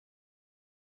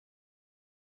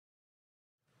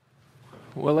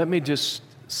Well, let me just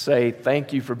say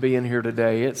thank you for being here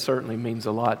today. It certainly means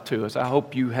a lot to us. I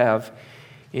hope you have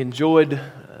enjoyed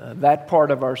that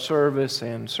part of our service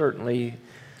and certainly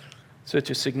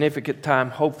such a significant time.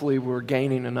 Hopefully we're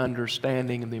gaining an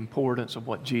understanding of the importance of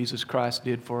what Jesus Christ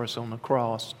did for us on the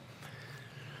cross.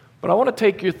 But I want to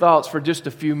take your thoughts for just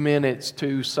a few minutes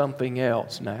to something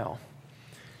else now.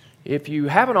 If you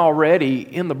haven't already,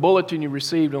 in the bulletin you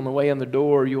received on the way in the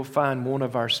door, you'll find one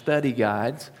of our study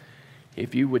guides.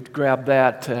 If you would grab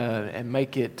that and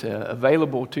make it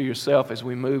available to yourself as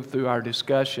we move through our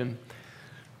discussion,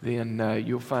 then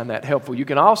you'll find that helpful. You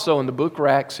can also, in the book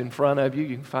racks in front of you,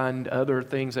 you can find other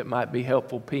things that might be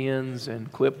helpful, pens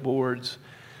and clipboards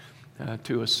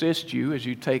to assist you as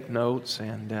you take notes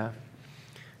and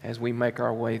as we make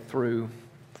our way through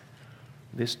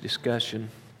this discussion.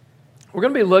 We're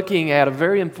going to be looking at a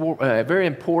very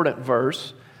important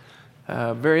verse,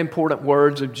 very important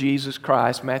words of Jesus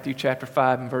Christ, Matthew chapter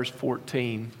 5 and verse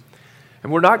 14.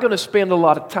 And we're not going to spend a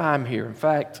lot of time here. In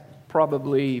fact,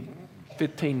 probably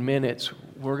 15 minutes,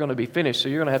 we're going to be finished. So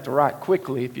you're going to have to write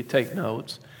quickly if you take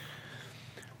notes.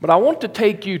 But I want to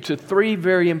take you to three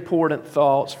very important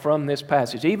thoughts from this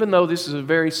passage. Even though this is a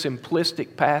very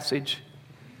simplistic passage,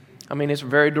 I mean, it's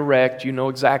very direct. You know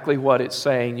exactly what it's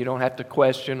saying. You don't have to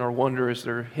question or wonder, is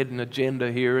there a hidden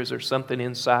agenda here? Is there something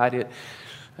inside it?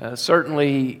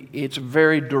 Certainly, it's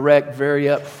very direct, very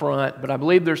upfront, but I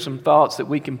believe there's some thoughts that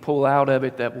we can pull out of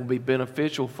it that will be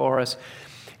beneficial for us,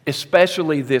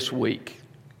 especially this week.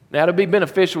 Now, it'll be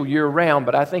beneficial year-round,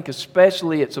 but I think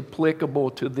especially it's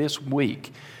applicable to this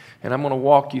week. And I'm going to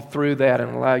walk you through that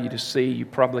and allow you to see. You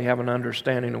probably have an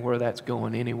understanding of where that's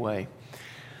going anyway.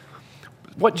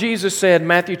 What Jesus said,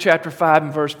 Matthew chapter 5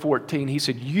 and verse 14, He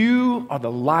said, "You are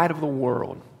the light of the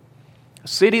world. A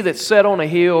city that's set on a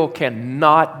hill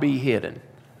cannot be hidden."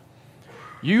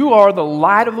 You are the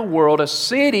light of the world. A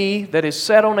city that is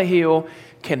set on a hill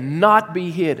cannot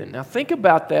be hidden. Now think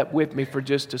about that with me for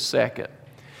just a second.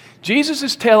 Jesus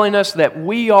is telling us that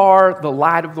we are the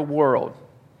light of the world.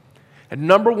 And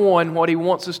number one, what He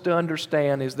wants us to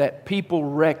understand is that people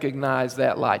recognize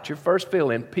that light. Your first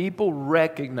fill-in, people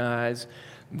recognize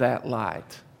that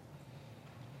light.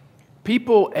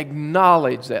 People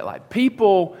acknowledge that light.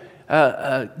 People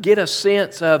get a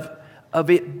sense of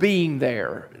it being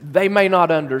there. They may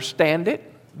not understand it.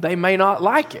 They may not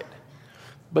like it.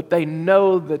 But they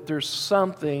know that there's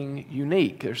something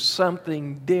unique. There's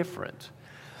something different.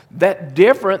 That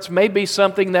difference may be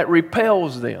something that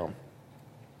repels them.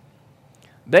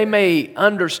 They may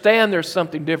understand there's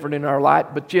something different in our life,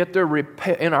 but yet they're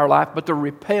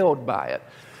repelled by it.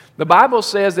 The Bible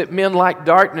says that men like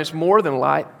darkness more than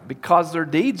light because their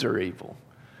deeds are evil.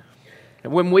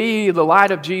 And when we, the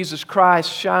light of Jesus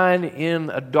Christ, shine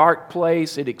in a dark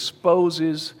place, it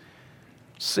exposes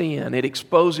sin. It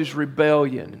exposes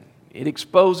rebellion. It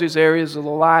exposes areas of the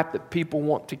life that people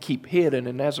want to keep hidden.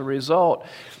 And as a result,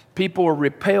 people are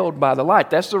repelled by the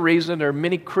light. That's the reason there are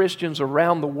many Christians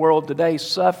around the world today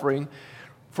suffering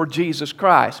for Jesus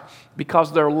Christ,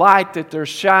 because their light that they're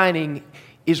shining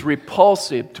is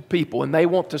repulsive to people, and they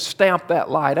want to stamp that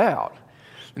light out.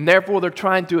 And therefore, they're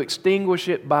trying to extinguish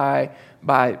it by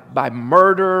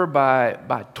murder,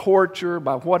 by torture,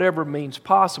 by whatever means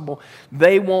possible.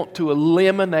 They want to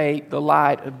eliminate the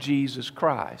light of Jesus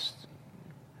Christ.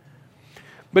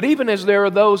 But even as there are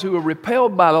those who are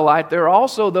repelled by the light, there are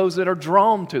also those that are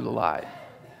drawn to the light.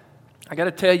 I got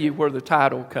to tell you where the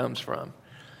title comes from.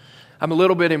 I'm a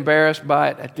little bit embarrassed by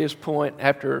it at this point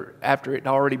after it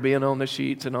already being on the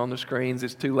sheets and on the screens.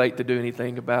 It's too late to do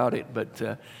anything about it.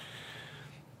 But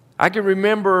I can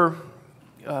remember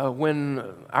when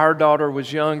our daughter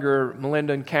was younger,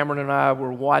 Melinda and Cameron and I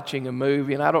were watching a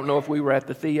movie. And I don't know if we were at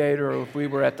the theater or if we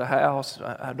were at the house.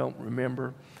 I don't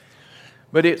remember.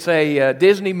 But it's a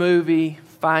Disney movie,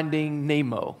 Finding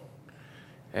Nemo.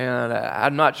 And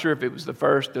I'm not sure if it was the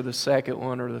first or the second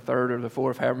one or the third or the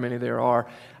fourth, however many there are.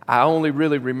 I only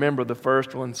really remember the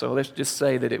first one, so let's just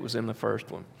say that it was in the first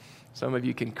one. Some of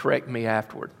you can correct me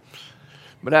afterward.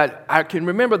 But I can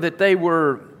remember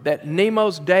that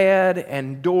Nemo's dad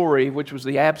and Dory, which was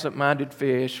the absent-minded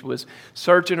fish, was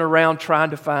searching around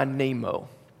trying to find Nemo.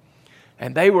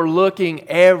 And they were looking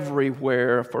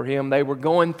everywhere for him. They were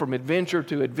going from adventure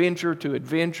to adventure to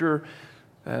adventure,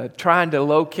 trying to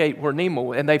locate where Nemo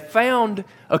was. And they found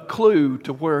a clue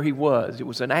to where he was. It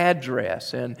was an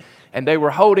address. And they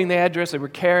were holding the address. They were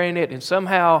carrying it. And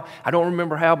somehow, I don't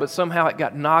remember how, but somehow it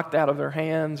got knocked out of their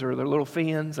hands, or their little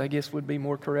fins, I guess would be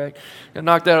more correct. It got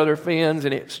knocked out of their fins,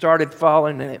 and it started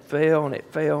falling, and it fell, and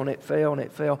it fell, and it fell, and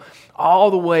it fell, all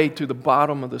the way to the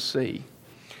bottom of the sea.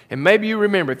 And maybe you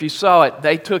remember, if you saw it,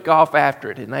 they took off after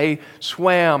it, and they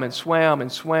swam and swam and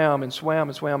swam and swam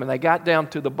and swam, and they got down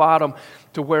to the bottom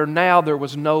to where now there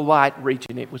was no light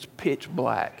reaching. It was pitch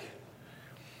black.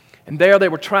 And there they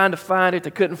were trying to find it.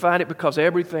 They couldn't find it because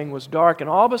everything was dark, and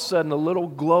all of a sudden a little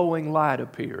glowing light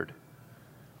appeared.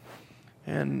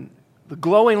 And the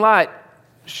glowing light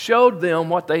showed them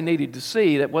what they needed to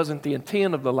see. That wasn't the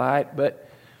intent of the light, but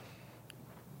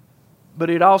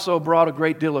it also brought a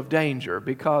great deal of danger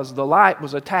because the light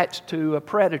was attached to a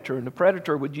predator, and the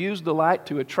predator would use the light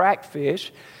to attract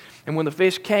fish, and when the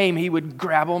fish came, he would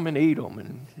grab them and eat them,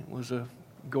 and it was a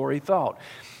gory thought.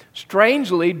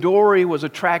 Strangely, Dory was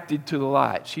attracted to the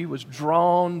light. She was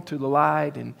drawn to the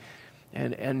light,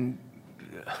 and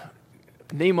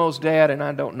Nemo's dad, and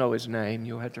I don't know his name,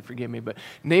 you'll have to forgive me, but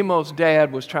Nemo's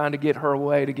dad was trying to get her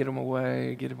away, to get him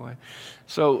away, get him away.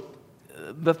 So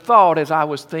the thought as I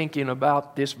was thinking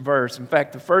about this verse, in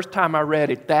fact, the first time I read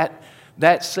it,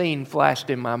 that scene flashed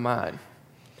in my mind.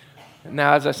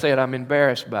 Now, as I said, I'm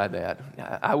embarrassed by that.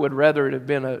 I would rather it have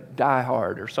been a Die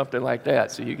Hard or something like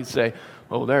that, so you could say,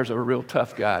 oh, there's a real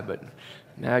tough guy, but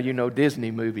now you know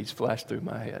Disney movies flash through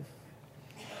my head.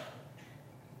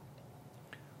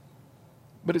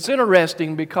 But it's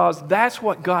interesting because that's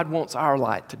what God wants our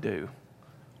light to do.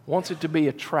 He wants it to be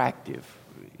attractive.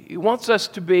 He wants us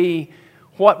to be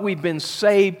what we've been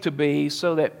saved to be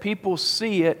so that people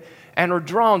see it and are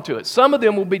drawn to it. Some of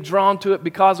them will be drawn to it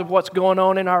because of what's going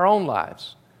on in our own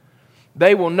lives.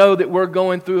 They will know that we're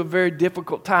going through a very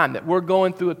difficult time, that we're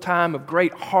going through a time of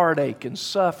great heartache and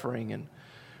suffering and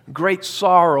great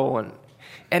sorrow,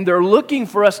 and they're looking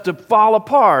for us to fall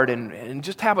apart and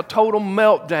just have a total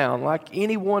meltdown like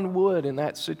anyone would in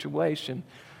that situation.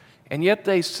 And yet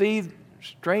they see,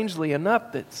 strangely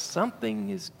enough, that something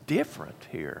is different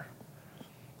here.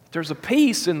 There's a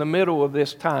peace in the middle of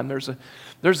this time. There's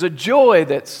a joy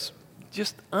that's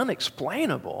just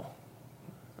unexplainable.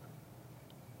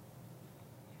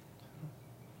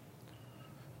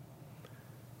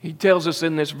 He tells us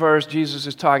in this verse, Jesus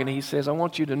is talking, he says, I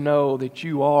want you to know that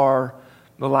you are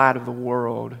the light of the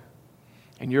world,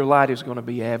 and your light is going to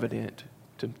be evident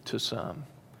to some.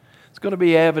 It's going to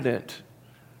be evident.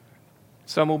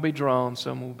 Some will be drawn,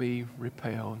 some will be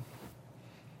repelled.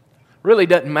 Really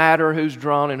doesn't matter who's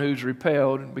drawn and who's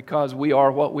repelled because we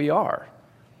are what we are.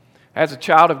 As a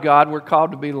child of God, we're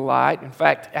called to be the light. In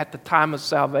fact, at the time of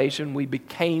salvation, we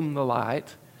became the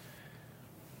light.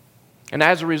 And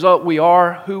as a result, we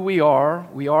are who we are.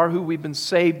 We are who we've been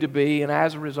saved to be. And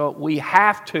as a result, we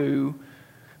have to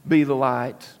be the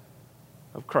light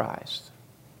of Christ.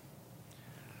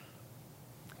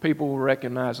 People will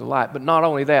recognize the light. But not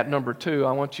only that, number two,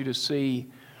 I want you to see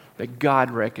that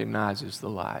God recognizes the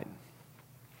light.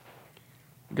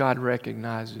 God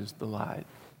recognizes the light.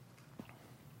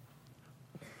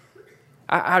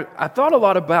 I thought a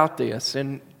lot about this,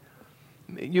 and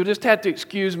you'll just have to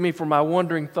excuse me for my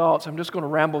wandering thoughts. I'm just going to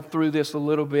ramble through this a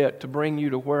little bit to bring you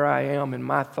to where I am in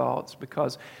my thoughts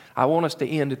because I want us to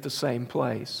end at the same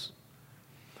place.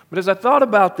 But as I thought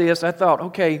about this, I thought,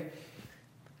 okay,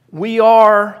 we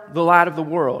are the light of the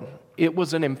world. It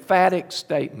was an emphatic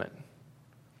statement.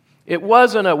 It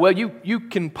wasn't a, well, you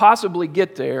can possibly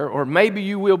get there, or maybe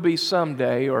you will be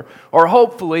someday, or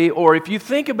hopefully, or if you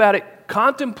think about it,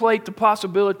 contemplate the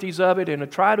possibilities of it and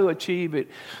try to achieve it.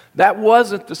 That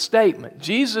wasn't the statement.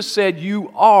 Jesus said,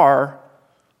 you are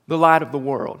the light of the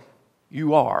world.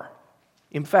 You are,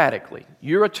 emphatically.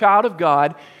 You're a child of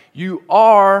God. You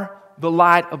are the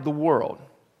light of the world.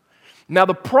 Now,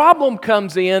 the problem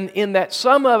comes in that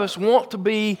some of us want to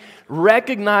be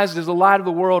recognized as the light of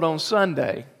the world on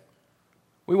Sunday.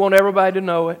 We want everybody to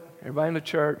know it. Everybody in the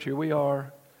church, here we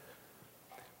are.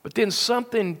 But then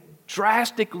something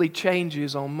drastically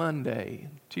changes on Monday,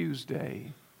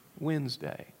 Tuesday,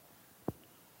 Wednesday.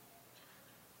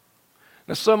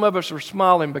 Now, some of us are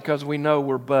smiling because we know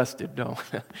we're busted, don't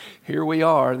we? Here we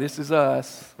are. This is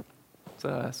us. It's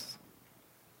us.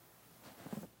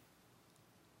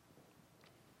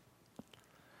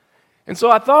 And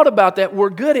so I thought about that. We're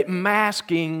good at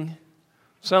masking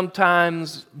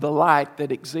sometimes the light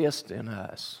that exists in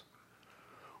us.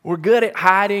 We're good at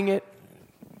hiding it.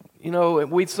 You know,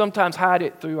 we sometimes hide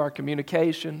it through our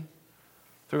communication,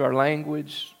 through our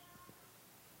language.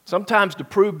 Sometimes to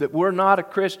prove that we're not a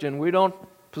Christian, we don't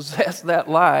possess that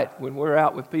light when we're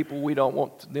out with people we don't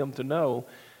want them to know.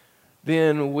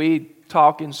 Then we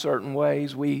talk in certain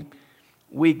ways. We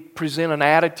present an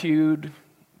attitude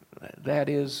that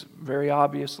is very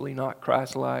obviously not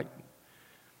Christ-like.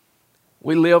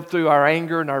 We live through our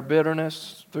anger and our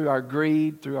bitterness, through our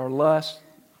greed, through our lust.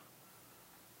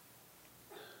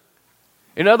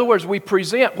 In other words, we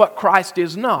present what Christ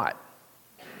is not.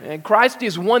 And Christ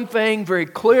is one thing, very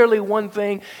clearly one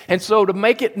thing. And so to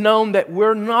make it known that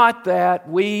we're not that,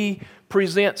 we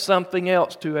present something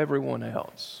else to everyone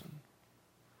else.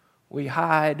 We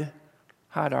hide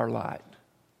our light.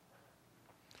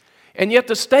 And yet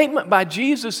the statement by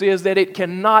Jesus is that it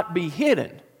cannot be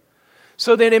hidden.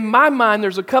 So that in my mind,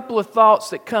 there's a couple of thoughts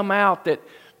that come out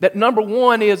that number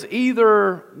one is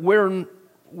either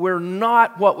we're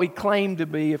not what we claim to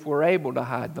be if we're able to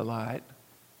hide the light.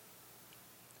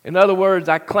 In other words,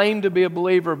 I claim to be a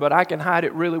believer, but I can hide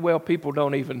it really well. People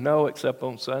don't even know except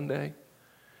on Sunday.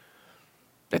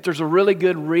 That there's a really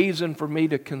good reason for me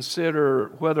to consider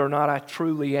whether or not I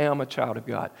truly am a child of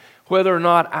God. Whether or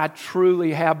not I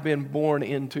truly have been born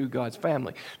into God's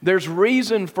family. There's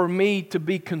reason for me to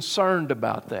be concerned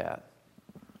about that.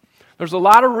 There's a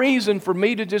lot of reason for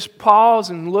me to just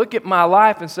pause and look at my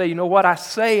life and say, you know what, I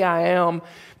say I am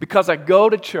because I go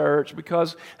to church,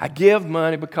 because I give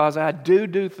money, because I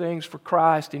do things for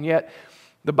Christ, and yet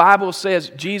the Bible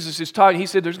says, Jesus is talking, He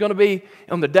said there's going to be,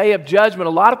 on the day of judgment,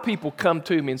 a lot of people come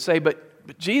to me and say,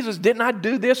 but Jesus, didn't I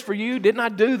do this for you? Didn't I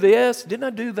do this? Didn't I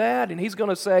do that? And He's going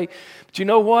to say, but you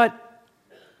know what?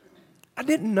 I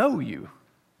didn't know you.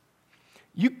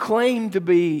 You claim to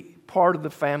be part of the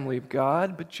family of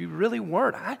God, but you really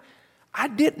weren't. I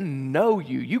didn't know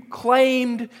you. You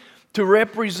claimed to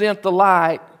represent the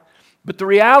light, but the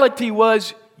reality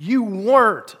was you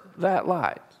weren't that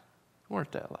light. You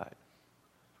weren't that light.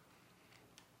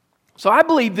 So I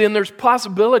believe then there's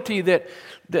possibility that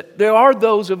there are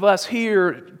those of us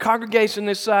here, congregation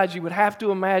this size, you would have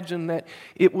to imagine that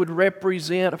it would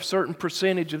represent a certain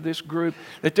percentage of this group,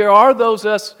 that there are those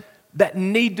of us that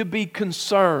need to be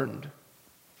concerned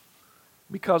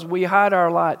because we hide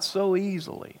our light so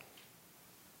easily.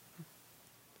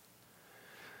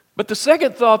 But the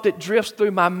second thought that drifts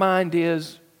through my mind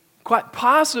is, quite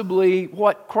possibly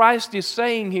what Christ is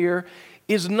saying here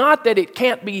is not that it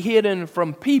can't be hidden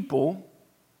from people,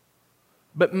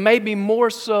 but maybe more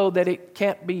so that it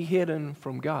can't be hidden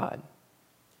from God.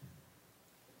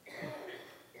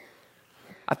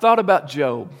 I thought about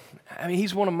Job. I mean,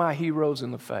 he's one of my heroes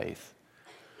in the faith.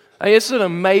 It's an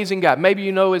amazing guy. Maybe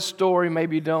you know his story,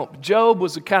 maybe you don't. Job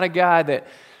was the kind of guy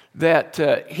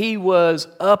that he was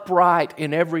upright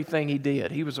in everything he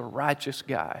did. He was a righteous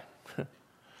guy.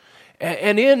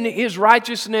 And in his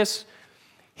righteousness,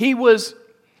 he was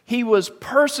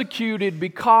persecuted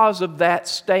because of that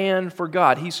stand for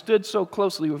God. He stood so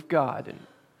closely with God.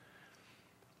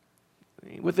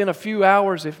 And within a few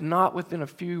hours, if not within a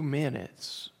few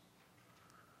minutes,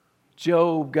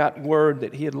 Job got word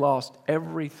that he had lost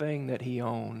everything that he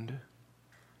owned.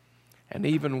 And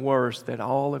even worse, that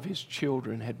all of his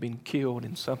children had been killed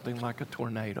in something like a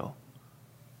tornado.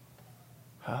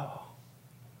 Oh.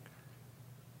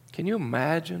 Can you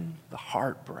imagine the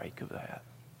heartbreak of that?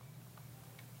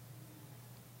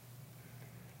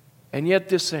 And yet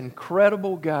this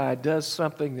incredible guy does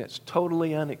something that's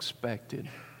totally unexpected.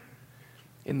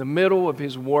 In the middle of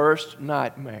his worst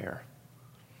nightmare,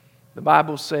 the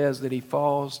Bible says that he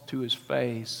falls to his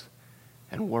face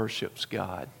and worships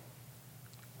God.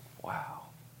 Wow.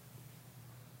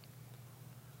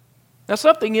 Now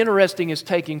something interesting is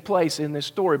taking place in this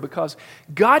story because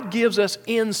God gives us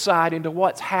insight into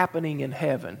what's happening in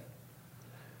heaven.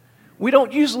 We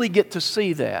don't usually get to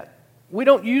see that. We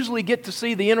don't usually get to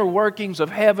see the inner workings of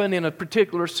heaven in a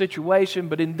particular situation,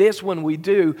 but in this one we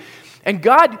do. And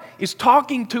God is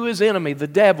talking to His enemy, the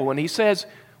devil, and He says,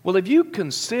 well, have you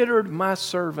considered my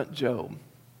servant Job?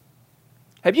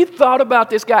 Have you thought about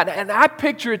this guy? And I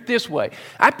picture it this way.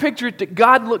 I picture it that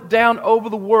God looked down over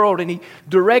the world and He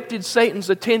directed Satan's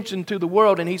attention to the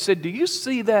world and He said, do you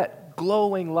see that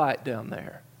glowing light down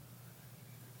there?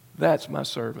 That's my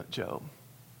servant Job.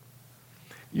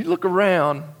 You look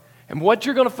around and what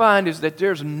you're going to find is that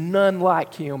there's none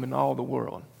like him in all the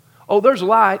world. Oh, there's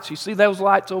lights. You see those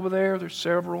lights over there? There's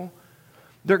several.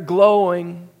 They're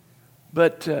glowing,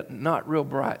 but not real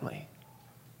brightly.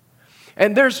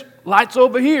 And there's lights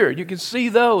over here. You can see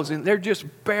those, and they're just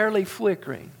barely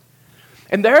flickering.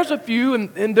 And there's a few,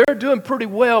 and they're doing pretty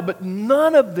well, but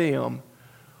none of them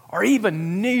are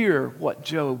even near what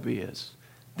Job is.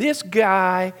 This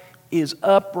guy is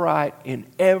upright in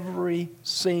every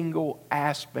single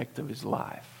aspect of his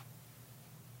life.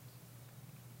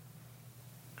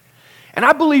 And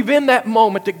I believe in that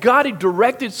moment that God had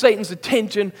directed Satan's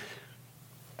attention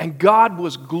and God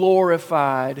was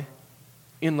glorified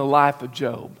in the life of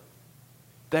Job.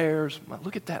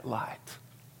 Look at that light.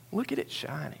 Look at it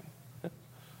shining.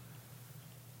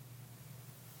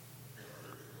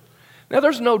 Now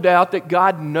there's no doubt that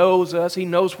God knows us. He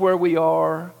knows where we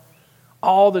are.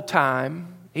 all the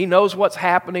time. He knows what's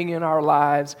happening in our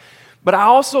lives. But I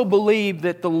also believe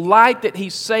that the light that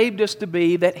He saved us to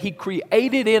be, that He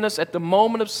created in us at the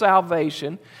moment of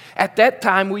salvation, at that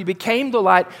time we became the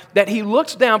light, that He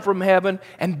looks down from heaven,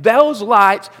 and those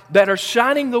lights that are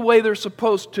shining the way they're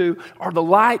supposed to are the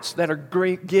lights that are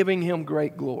giving Him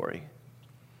great glory.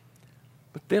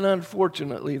 But then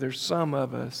unfortunately, there's some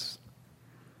of us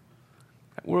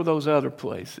that we're those other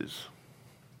places.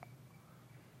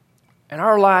 And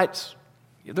our lights,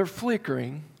 they're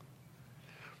flickering,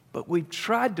 but we've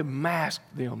tried to mask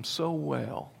them so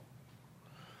well.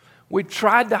 We've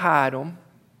tried to hide them.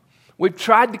 We've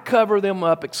tried to cover them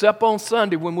up, except on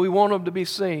Sunday when we want them to be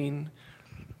seen.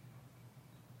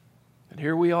 And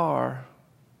here we are.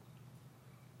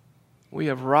 We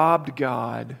have robbed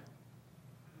God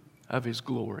of His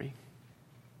glory.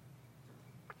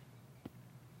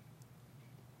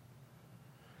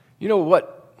 You know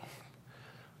what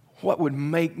would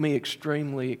make me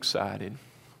extremely excited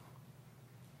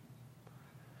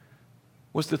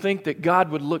was to think that God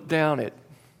would look down at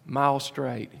Miles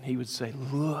Strait and He would say,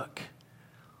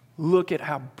 look at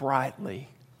how brightly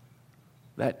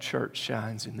that church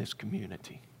shines in this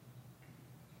community.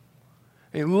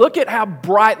 And look at how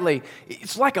brightly,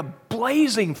 it's like a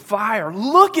blazing fire.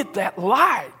 Look at that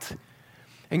light.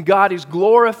 And God is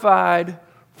glorified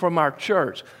from our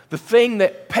church. The thing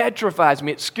that petrifies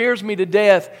me, it scares me to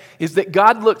death, is that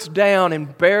God looks down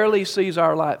and barely sees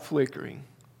our light flickering.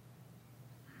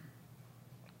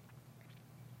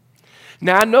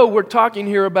 Now, I know we're talking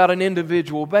here about an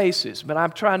individual basis, but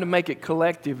I'm trying to make it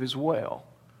collective as well.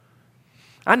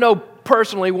 I know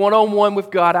personally, one-on-one with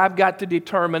God, I've got to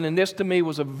determine, and this to me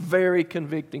was a very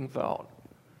convicting thought.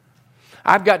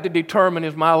 I've got to determine,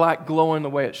 is my light glowing the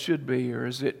way it should be, or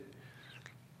is it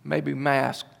maybe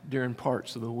masked during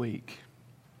parts of the week?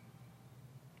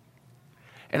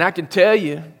 And I can tell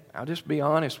you, I'll just be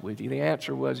honest with you, the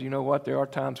answer was, you know what, there are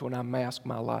times when I mask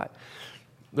my light.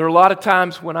 There are a lot of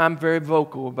times when I'm very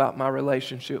vocal about my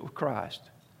relationship with Christ.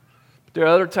 But there are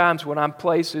other times when I'm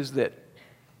places that,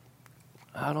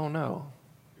 I don't know,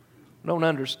 don't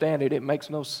understand it. It makes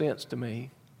no sense to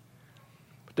me.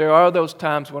 But there are those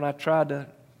times when I try to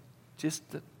just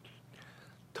to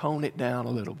tone it down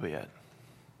a little bit.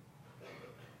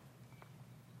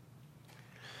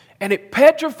 And it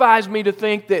petrifies me to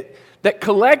think that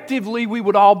collectively we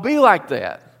would all be like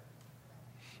that.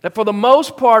 That for the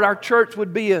most part, our church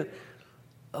would be a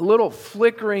little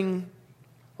flickering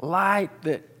light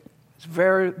that is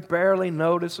very barely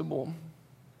noticeable.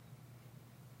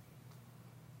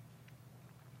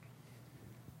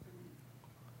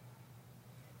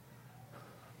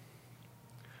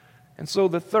 And so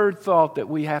the third thought that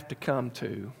we have to come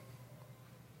to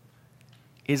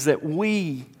is that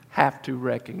we have to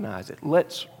recognize it.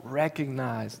 Let's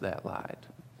recognize that light.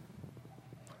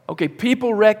 Okay,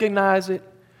 people recognize it.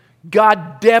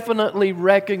 God definitely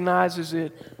recognizes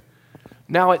it.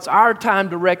 Now it's our time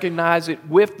to recognize it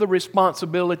with the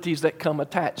responsibilities that come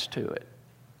attached to it.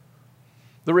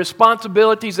 The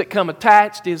responsibilities that come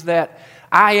attached is that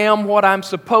I am what I'm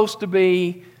supposed to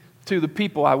be to the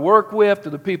people I work with, to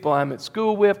the people I'm at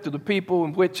school with, to the people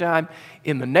in which I'm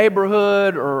in the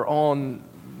neighborhood or on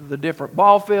the different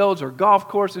ball fields or golf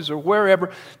courses or wherever,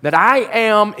 that I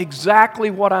am exactly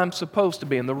what I'm supposed to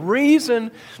be. And the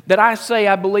reason that I say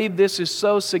I believe this is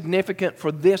so significant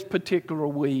for this particular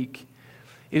week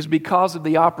is because of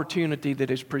the opportunity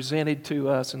that is presented to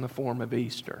us in the form of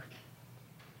Easter.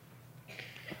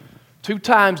 2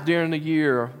 times during the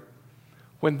year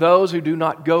when those who do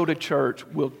not go to church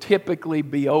will typically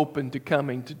be open to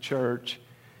coming to church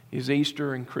is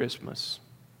Easter and Christmas.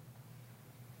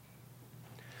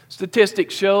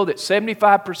 Statistics show that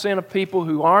 75% of people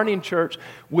who aren't in church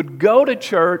would go to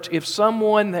church if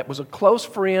someone that was a close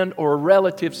friend or a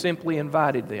relative simply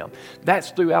invited them.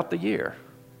 That's throughout the year.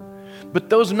 But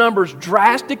those numbers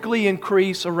drastically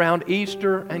increase around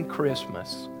Easter and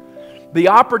Christmas. The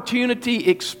opportunity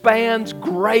expands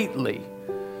greatly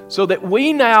so that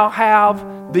we now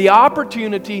have the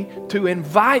opportunity to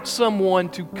invite someone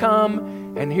to come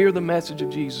and hear the message of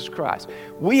Jesus Christ.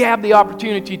 We have the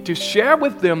opportunity to share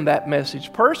with them that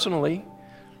message personally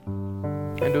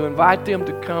and to invite them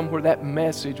to come where that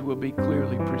message will be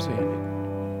clearly presented.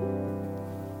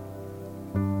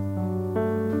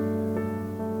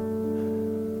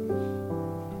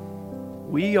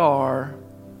 We are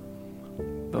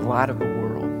the light of the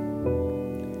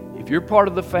world. If you're part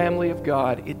of the family of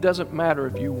God, it doesn't matter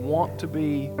if you want to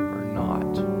be or not.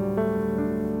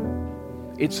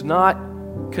 It's not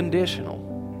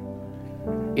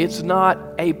conditional. It's not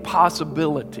a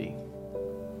possibility.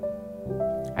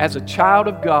 As a child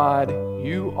of God,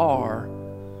 you are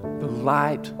the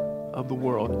light of the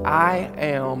world. I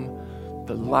am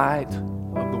the light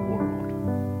of the world.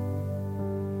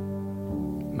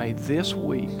 May this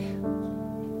week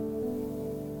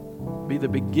be the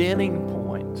beginning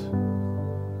point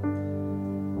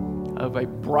of a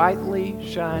brightly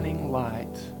shining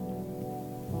light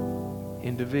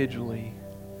individually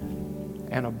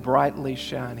and a brightly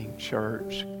shining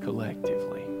church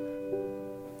collectively,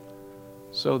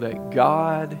 so that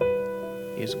God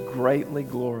is greatly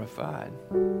glorified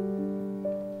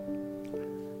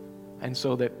and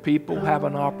so that people have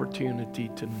an opportunity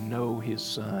to know His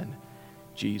Son,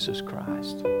 Jesus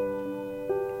Christ.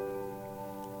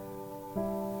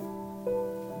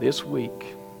 This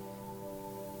week,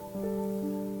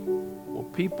 will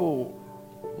people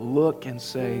look and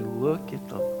say, look at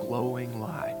the glowing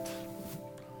light